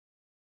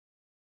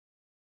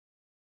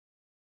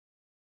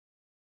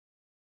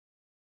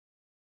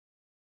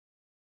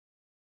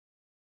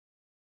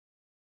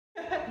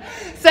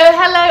So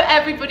hello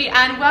everybody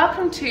and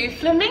welcome to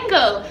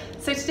Flamingle.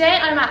 So today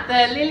I'm at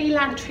the Lily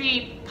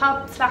Lantry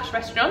pub /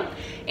 restaurant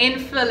in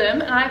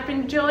Fulham, and I've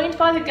been joined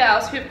by the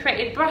girls who have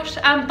created Brush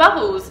and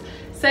Bubbles.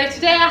 So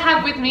today I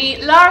have with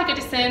me Lara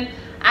Goodison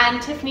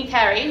and Tiffany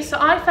Lara. So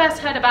I first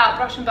heard about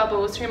Brush and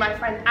Bubbles through my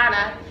friend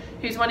Anna,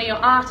 who's one of your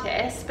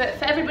artists, but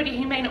for everybody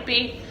who may not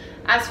be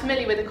as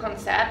familiar with the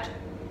concept,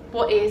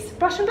 what is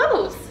Brush and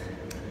Bubbles?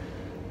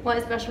 What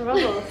is Brush and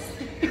Bubbles?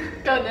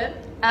 Go on then.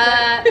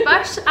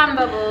 Brush and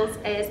Bubbles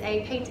is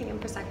a painting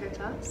and prosecco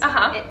class.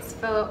 It's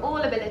for all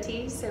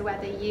abilities, so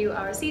whether you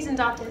are a seasoned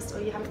artist or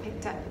you haven't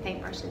picked up a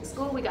paintbrush in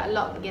school, we got a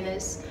lot of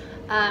beginners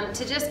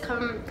to just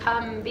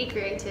come be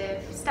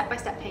creative,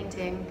 step-by-step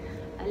painting,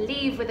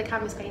 leave with a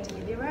canvas painting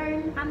of your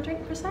own and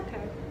drink prosecco.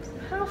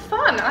 How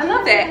fun, I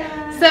love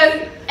it.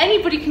 So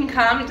anybody can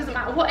come, it doesn't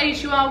matter what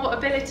age you are, what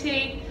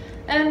ability,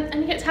 and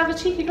you get to have a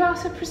cheeky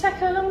glass of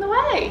prosecco along the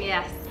way.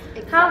 Yes,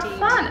 how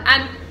fun.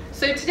 And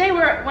so today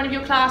we're at one of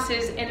your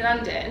classes in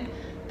London,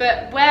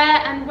 but where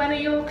and when are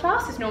your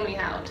classes normally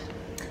held?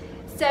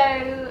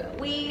 So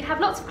we have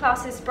lots of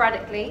classes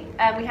sporadically.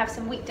 We have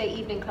some weekday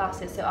evening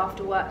classes, so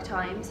after work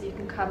time, so you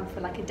can come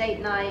for like a date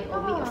night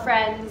or meet your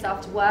friends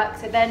after work.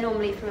 So they're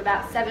normally from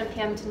about 7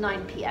 PM to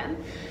 9 PM.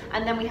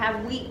 And then we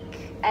have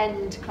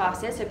weekend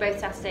classes, so both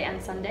Saturday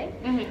and Sunday,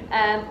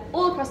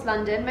 all across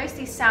London,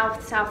 mostly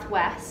south,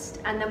 southwest,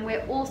 and then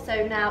we're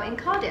also now in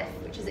Cardiff,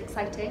 which is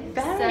exciting.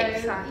 Very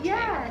exciting.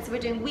 Yeah, so we're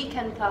doing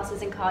weekend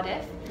classes in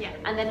Cardiff,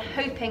 and then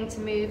hoping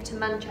to move to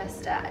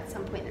Manchester at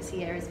some point this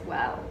year as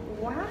well.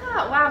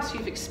 Wow, so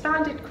you've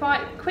expanded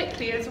quite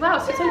quickly as well.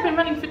 So it's only been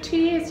running for 2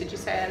 years, did you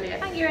say earlier?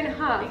 About a year and a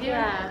half,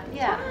 yeah.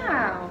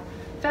 Wow,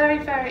 very,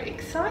 very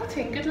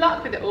exciting. Good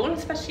luck with it all,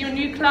 especially your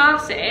new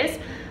classes.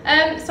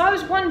 So I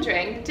was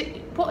wondering,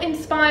 what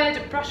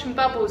inspired Brush and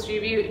Bubbles? Do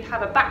you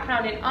have a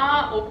background in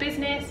art or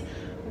business?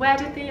 Where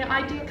did the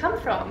idea come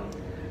from?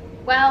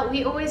 Well,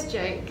 we always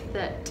joke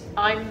that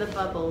I'm the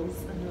bubbles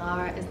and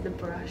Lara is the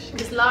brush,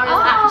 because Lara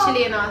is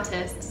actually an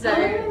artist. So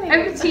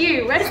over to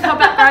you. Where's our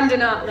background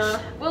in art, Lara?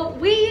 Well,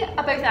 we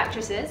are both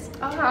actresses,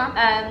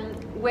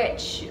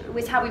 which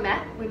was how we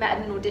met. We met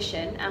at an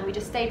audition and we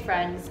just stayed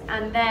friends,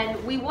 and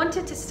then we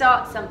wanted to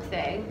start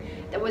something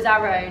that was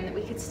our own, that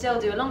we could still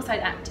do alongside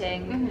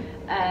acting,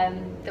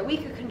 that we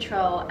could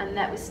control, and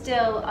that was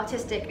still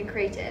artistic and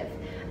creative.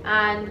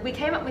 And we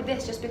came up with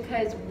this just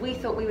because we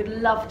thought we would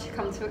love to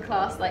come to a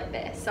class like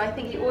this. So I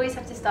think you always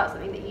have to start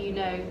something that you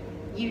know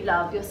you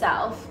love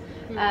yourself.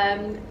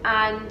 And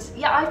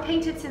yeah, I've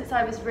painted since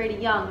I was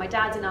really young. My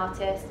dad's an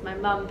artist, my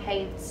mum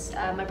paints,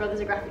 my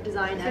brother's a graphic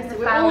designer, so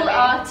we're all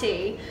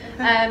arty.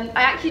 I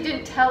actually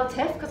didn't tell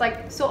Tiff because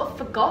I sort of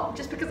forgot,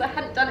 just because I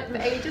hadn't done it for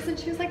ages, and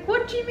she was like,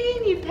 "What do you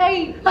mean you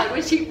paint?" Like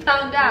when she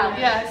found out.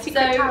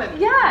 Secret talent.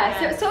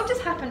 So it sort of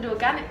just happened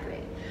organically.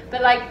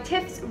 But like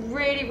Tiff's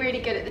really, really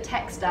good at the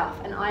tech stuff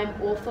and I'm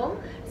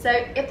awful. So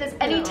if there's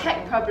any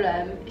tech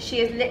problem, she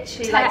is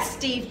literally like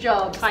Steve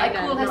Jobs. I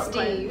call her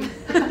Steve.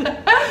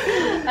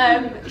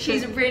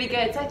 She's really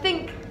good. So I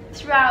think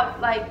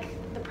throughout like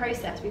the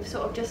process, we've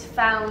sort of just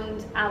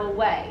found our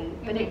way,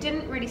 but it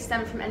didn't really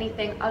stem from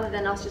anything other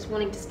than us just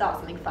wanting to start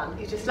something fun.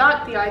 You just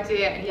liked the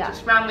idea and you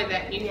just ran with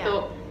it, and you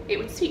thought it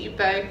would suit you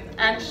both,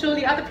 and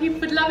surely other people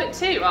would love it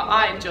too. Well,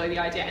 I enjoy the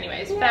idea anyway.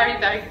 It's very,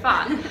 very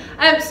fun.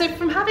 So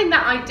from having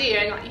that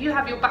idea, and like you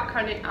have your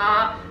background in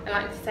art, and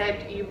like I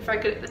said, you're very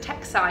good at the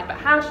tech side, but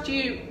how did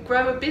you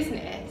grow a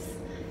business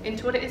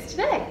into what it is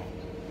today?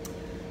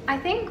 I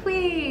think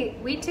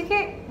we took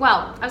it,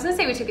 well, I was going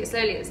to say we took it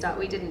slowly at the start.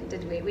 We didn't,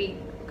 did we? We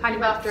kind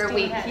of after a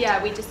week,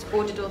 we just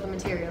ordered all the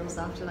materials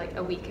after like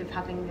a week of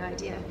having the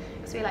idea.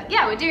 So we were like,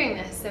 yeah, we're doing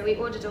this. So we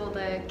ordered all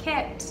the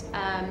kit,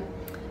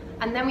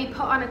 and then we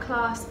put on a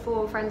class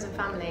for friends and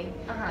family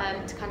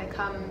to kind of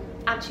come.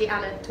 Actually,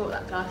 Anna taught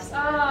that class.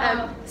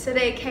 So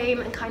they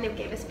came and kind of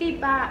gave us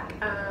feedback,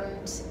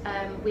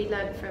 and we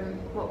learned from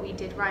what we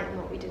did right and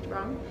what we did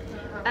wrong.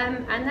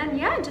 And then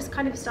just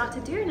kind of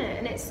started doing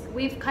it, and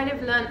we've kind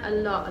of learned a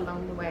lot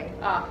along the way.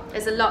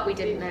 There's a lot we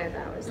didn't know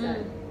about, was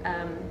there?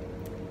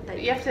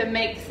 You have to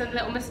make some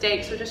little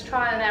mistakes or just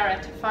trial and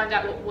error to find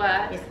out what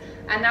works.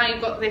 And now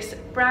you've got this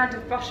brand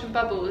of Brush and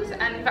Bubbles,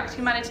 and you've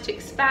actually managed to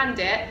expand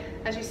it,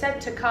 as you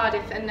said, to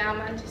Cardiff and now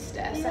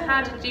Manchester. So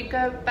how did you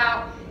go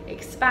about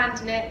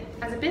expanding it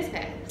as a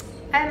business?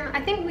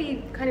 I think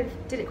we kind of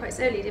did it quite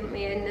slowly, didn't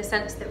we, in the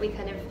sense that we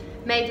kind of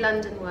made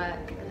London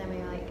work, and then we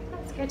were like,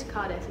 let's go to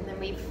Cardiff, and then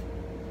we've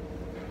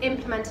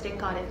implemented in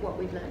Cardiff what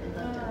we've learned in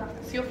London.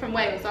 So you're from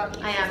Wales, aren't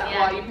you? I am,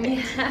 why you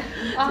picked?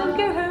 So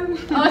go home.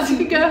 So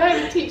you go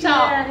home and teach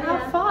art.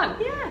 How fun.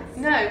 Yes.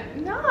 No,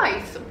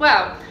 nice.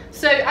 Well,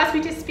 so as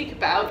we did speak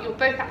about, you're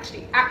both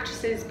actually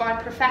actresses by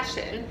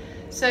profession.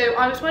 So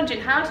I was wondering,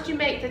 how did you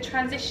make the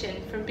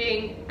transition from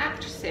being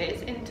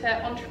actresses into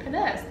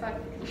entrepreneurs, like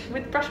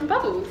with Brush and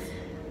Bubbles?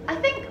 I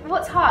think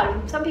what's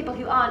hard, some people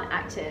who aren't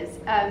actors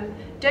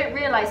don't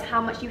realise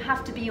how much you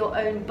have to be your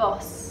own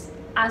boss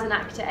as an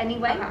actor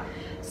anyway.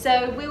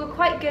 So we were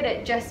quite good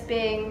at just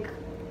being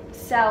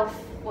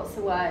self what's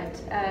the word?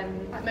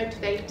 Like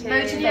motivated.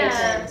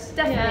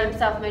 Definitely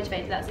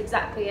self-motivated. That's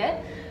exactly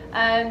it.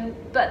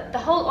 But the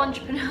whole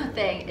entrepreneur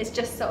thing is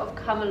just sort of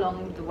come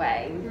along the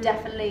way. We've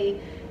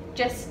definitely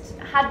just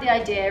had the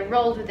idea,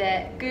 rolled with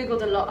it,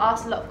 Googled a lot,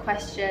 asked a lot of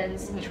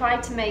questions,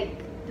 tried to make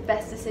the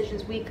best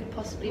decisions we could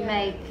possibly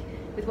make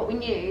with what we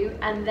knew,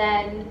 and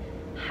then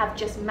have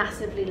just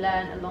massively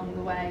learned along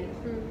the way.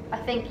 I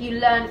think you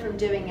learn from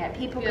doing it.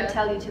 People can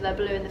tell you till they're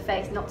blue in the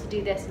face not to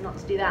do this and not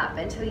to do that,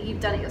 but until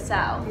you've done it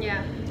yourself,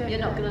 you're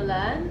not going to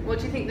learn. What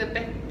do you think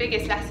the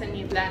biggest lesson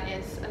you've learned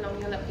is along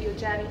your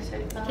journey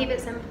so far? Keep it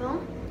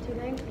simple. Do you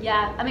think?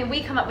 Yeah, I mean,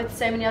 we come up with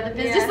so many other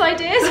business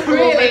ideas all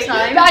the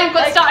time. Now you've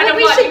got started on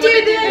we should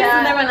do this,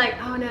 and then we're like,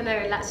 oh no,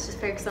 let's just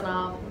focus on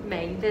our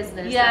main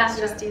business. Let's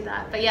just do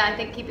that. But yeah, I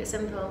think keep it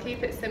simple.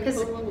 Keep it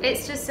simple.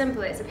 It's just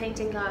simple. It's a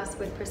painting class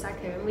with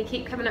prosecco, and we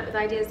keep coming up with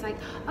ideas like,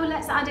 oh,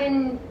 let's add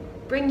in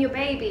bring your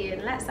baby,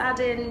 and let's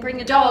add in bring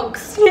your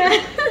dogs. Yeah.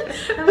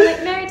 And we're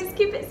like, no, just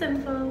keep it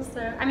simple.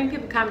 So I mean,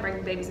 people can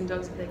bring babies and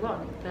dogs if they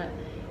want, but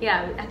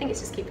yeah, I think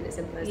it's just keeping it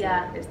simple. Is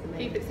the main.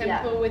 Keep it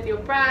simple with your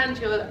brand,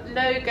 your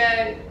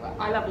logo.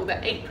 I love all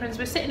the aprons.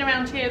 We're sitting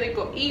around here. They've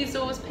got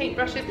easels,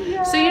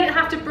 paintbrushes, so you don't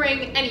have to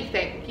bring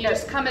anything. You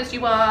just come as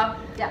you are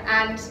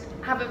and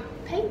have a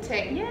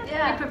painting.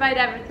 We provide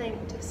everything.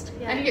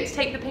 And you get to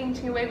take the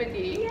painting away with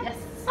you. Yes.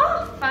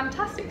 Oh,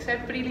 fantastic! So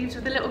everybody leaves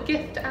with a little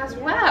gift as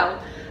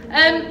well.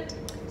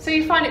 So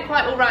you find it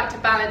quite all right to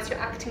balance your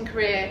acting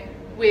career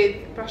with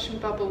Brush and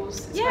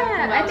Bubbles?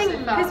 I think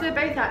because we're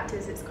both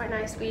actors, it's quite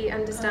nice. We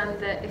understand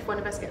that if one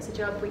of us gets a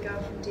job, we go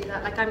off and do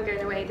that. Like I'm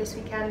going away this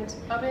weekend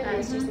to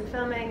do some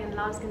filming, and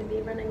Lara's going to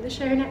be running the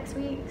show next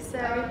week. So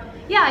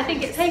yeah, I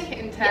think it's take it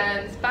in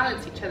turns,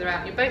 balance each other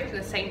out. You're both in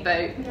the same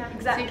boat,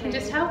 exactly. So you can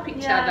just help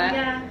each other.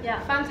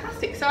 Yeah.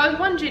 Fantastic. So I was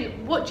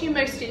wondering, what do you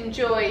most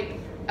enjoy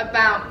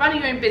about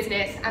running your own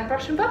business and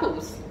Brush and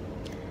Bubbles?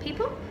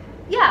 People?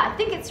 Yeah, I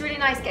think it's really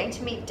nice getting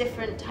to meet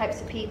different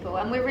types of people,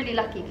 and we're really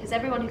lucky because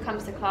everyone who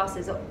comes to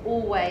classes are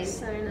always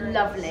so nice.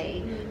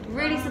 Lovely,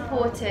 really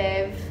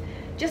supportive,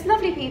 just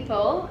lovely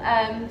people.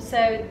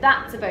 So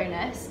that's a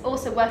bonus.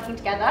 Also working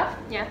together,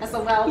 that's a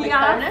big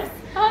bonus.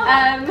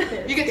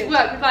 You get to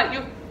work with like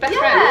your best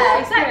friends.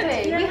 Yeah,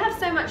 exactly. We have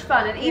so much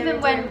fun, and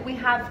even when we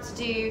have to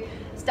do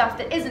stuff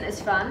that isn't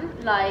as fun,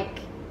 like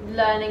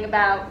learning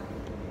about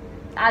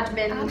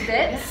admin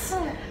bits.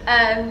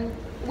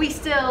 We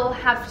still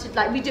have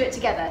to, we do it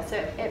together, so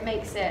it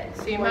makes it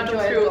so you more muddle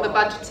enjoyable. through all the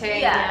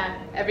budgeting,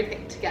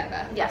 everything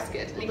together. That's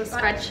good. All the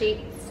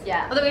spreadsheets.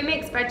 Although we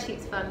make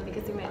spreadsheets fun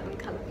because we make them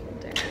colourful,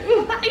 don't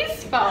we? That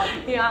is fun.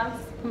 Yes.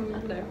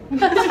 No.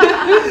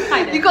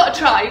 You got to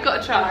try.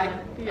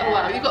 Oh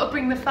well, you got to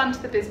bring the fun to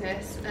the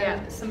business.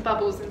 Some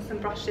bubbles and some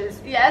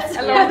brushes. Yes,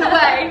 along the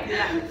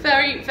way.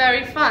 Very,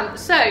 very fun.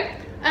 So,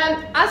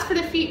 as for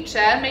the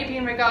future, maybe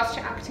in regards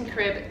to your acting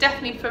career, but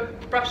definitely for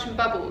Brush and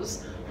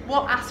Bubbles,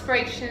 what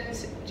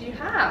aspirations do you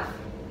have?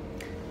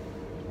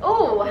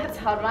 Oh, that's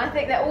a hard one. I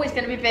think they're always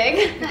going to be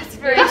big. That's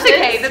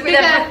okay. With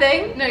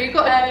everything. No, you've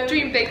got to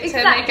dream big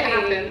to make it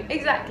happen.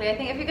 Exactly. I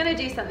think if you're going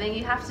to do something,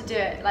 you have to do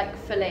it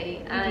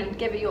fully and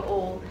give it your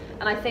all.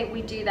 And I think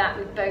we do that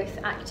with both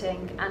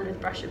acting and with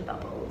Brush and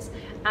Bubbles.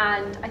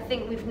 And I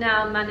think we've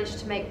now managed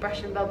to make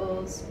Brush and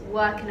Bubbles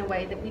work in a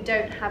way that we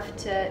don't have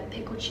to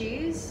pick or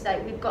choose.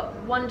 Like, we've got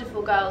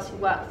wonderful girls who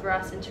work for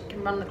us and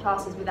can run the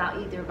classes without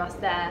either of us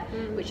there,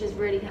 which is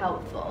really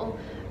helpful.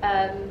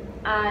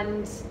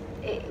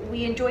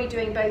 We enjoy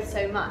doing both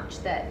so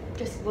much that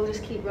we'll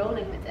just keep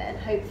rolling with it, and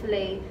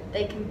hopefully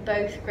they can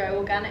both grow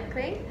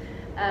organically.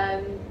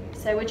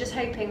 So we're just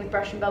hoping with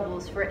Brush and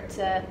Bubbles for it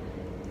to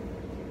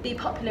be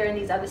popular in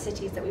these other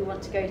cities that we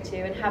want to go to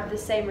and have the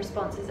same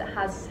response as it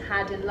has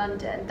had in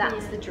London.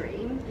 That's the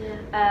dream.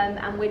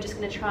 And we're just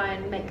going to try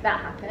and make that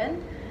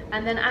happen.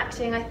 And then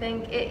acting, I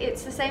think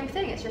it's the same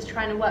thing. It's just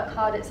trying to work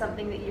hard at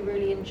something that you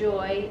really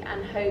enjoy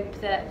and hope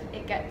that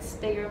it gets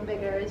bigger and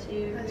bigger as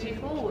you move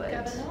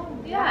forward.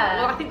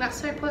 Well, I think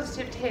that's so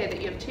positive to hear that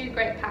you have two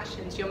great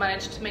passions. You'll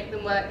manage to make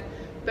them work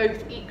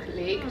both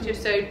equally because you're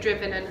so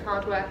driven and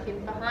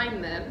hardworking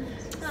behind them.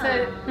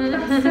 So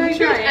that's so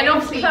good. And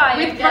obviously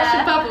with Brush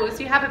and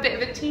Bubbles, you have a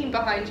bit of a team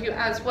behind you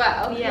as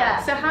well.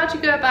 So how do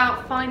you go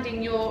about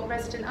finding your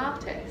resident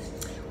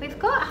artists? We've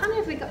got, how many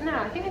have we got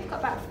now? I think we've got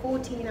about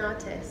 14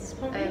 artists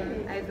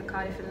over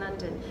Cardiff and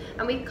London.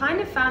 And we kind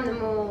of found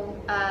them all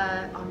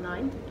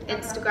online.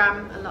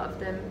 Instagram, a lot of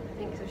them, I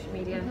think social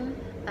media.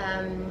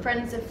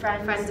 Friends of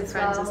friends. Friends of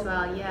friends as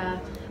well, yeah.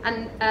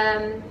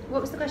 And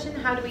what was the question?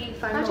 How do we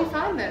find How do you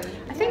find them?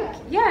 I think,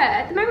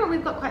 at the moment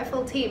we've got quite a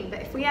full team, but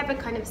if we ever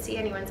kind of see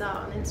anyone's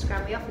art on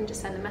Instagram, we often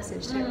just send a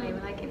message, don't we?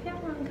 We're like, if you ever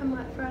want to come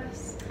work for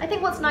us. I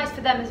think what's nice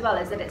for them as well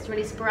is that it's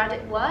really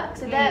sporadic work,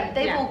 so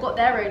they've all got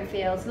their own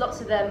fields.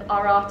 Lots of them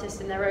are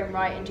artists in their own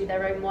right and do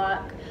their own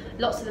work.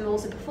 Lots of them are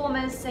also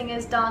performers,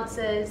 singers,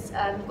 dancers,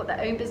 have got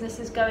their own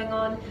businesses going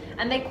on,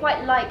 and they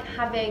quite like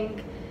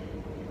having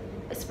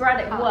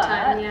sporadic work,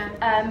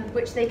 time,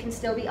 which they can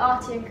still be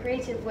arty and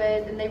creative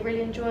with, and they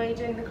really enjoy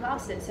doing the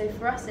classes. So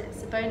for us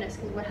it's a bonus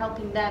because we're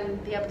helping them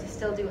be able to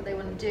still do what they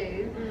want to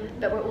do,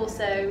 but we're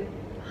also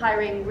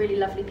hiring really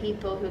lovely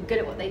people who are good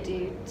at what they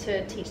do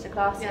to teach the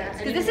classes.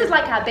 Because this is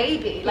like our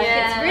baby. Like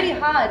it's really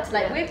hard.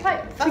 Like we're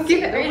quite fussy, to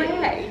give it really.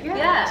 away.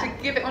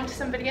 To give it on to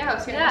somebody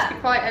else. It must be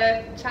quite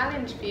a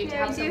challenge for you to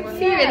have someone. A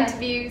few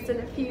interviews and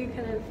a few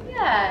kind of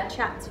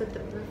chats with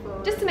them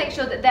before. Just to make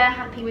sure that they're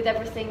happy with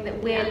everything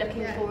that we're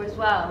looking for as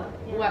well.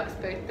 Works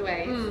both the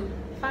ways.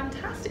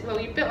 Fantastic. Well,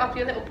 you built up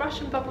your little Brush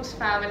and Bubbles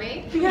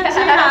family. We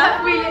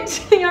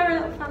literally are a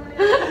little family.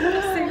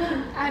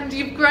 And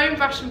you've grown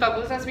Brush and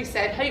Bubbles, as we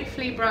said,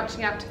 hopefully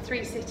branching out to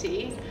 3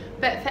 cities.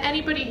 But for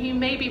anybody who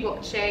may be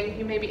watching,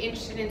 who may be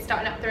interested in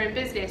starting up their own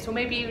business, or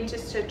maybe even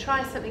just to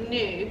try something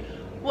new,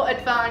 what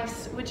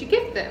advice would you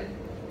give them?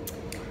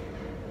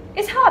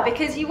 It's hard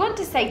because you want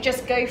to say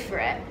just go for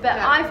it, but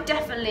I've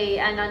definitely,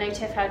 and I know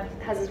Tiff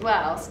has as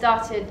well,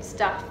 started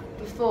stuff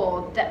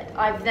before that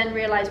I've then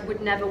realised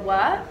would never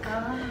work.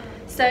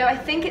 So I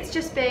think it's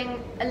just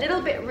being a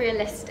little bit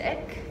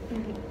realistic,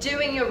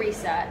 doing your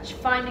research,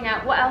 finding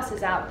out what else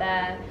is out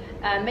there,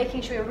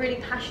 making sure you're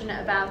really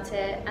passionate about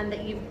it and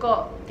that you've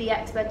got the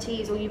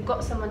expertise, or you've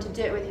got someone to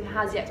do it with who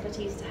has the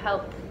expertise to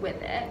help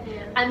with it,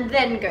 and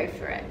then go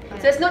for it.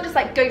 So it's not just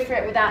like go for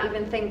it without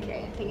even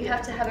thinking. I think you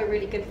have to have a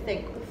really good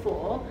think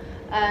before.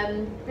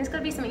 It's got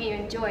to be something you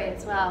enjoy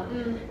as well.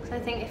 Because I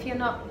think if you're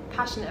not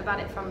passionate about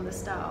it from the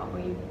start, or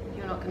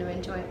you're not going to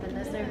enjoy it, then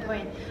there's no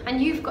point.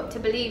 And you've got to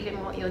believe in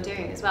what you're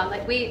doing as well.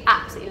 Like, we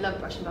absolutely love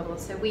Brush and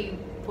Bubbles, so we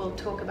will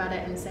talk about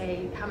it and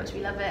say how much we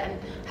love it, and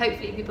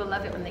hopefully people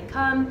love it when they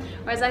come.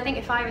 Whereas I think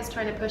if I was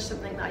trying to push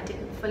something that I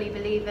didn't fully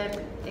believe in,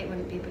 it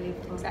wouldn't be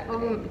believable. Exactly. I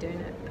wouldn't be doing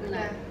it.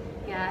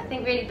 I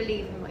think really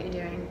believe in what you're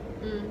doing.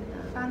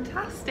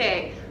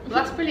 Fantastic. Well,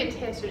 that's brilliant to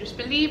hear. So just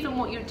believe in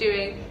what you're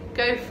doing,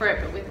 go for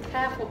it, but with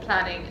careful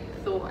planning,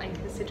 thought and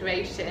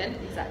consideration.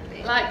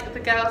 Exactly. Like the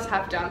girls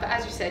have done, but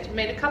as you said, you've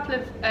made a couple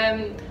of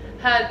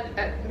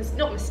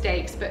not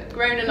mistakes, but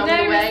grown along the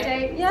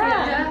way. Mistakes.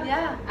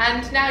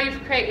 And now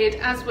you've created,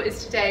 as what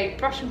is today,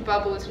 Brush and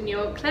Bubbles, and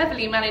you're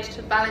cleverly managed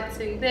to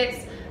balancing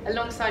this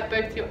alongside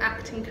both your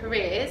acting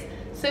careers.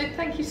 So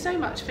thank you so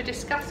much for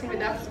discussing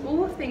with us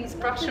all things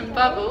Brush and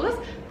Bubbles.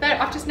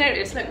 I've just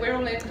noticed, look, we're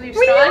all in blue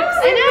stripes.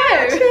 I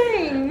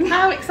know!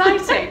 How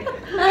exciting!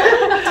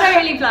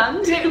 Totally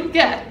planned.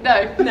 No.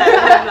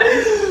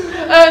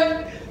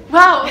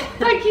 Wow,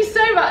 thank you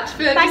so much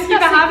for Thank you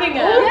for having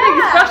us. All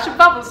things Brush and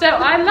Bubbles. No,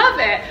 I love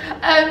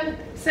it.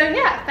 So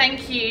yeah,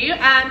 thank you,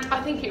 and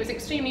I think it was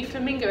extremely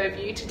flamingo of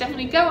you to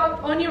definitely go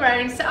up on your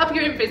own, set up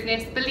your own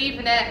business, believe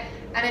in it,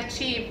 and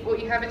achieve what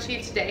you have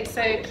achieved today.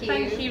 So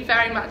thank you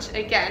very much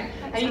again.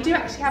 And you do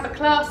actually have a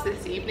class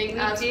this evening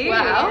as well.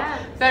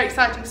 Yeah. Very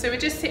exciting. So we're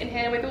just sitting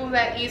here with all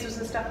their easels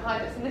and stuff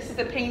behind us, and this is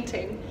a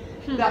painting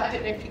that I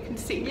don't know if you can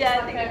see. Yeah,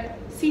 it's like a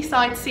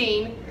seaside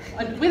scene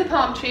with a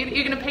palm tree that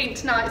you're going to paint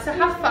tonight. So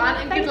have fun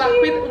and good luck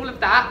with all of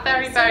that.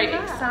 Very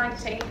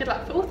exciting. Good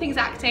luck for all things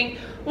acting,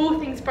 all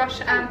things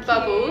Brush and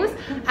Bubbles.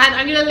 And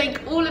I'm going to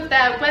link all of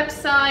their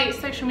website,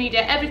 social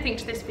media, everything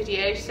to this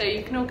video, so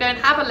you can all go and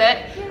have a look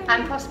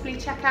and possibly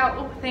check out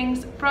all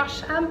things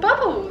Brush and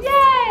Bubbles.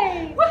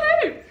 Yay!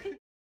 Woohoo!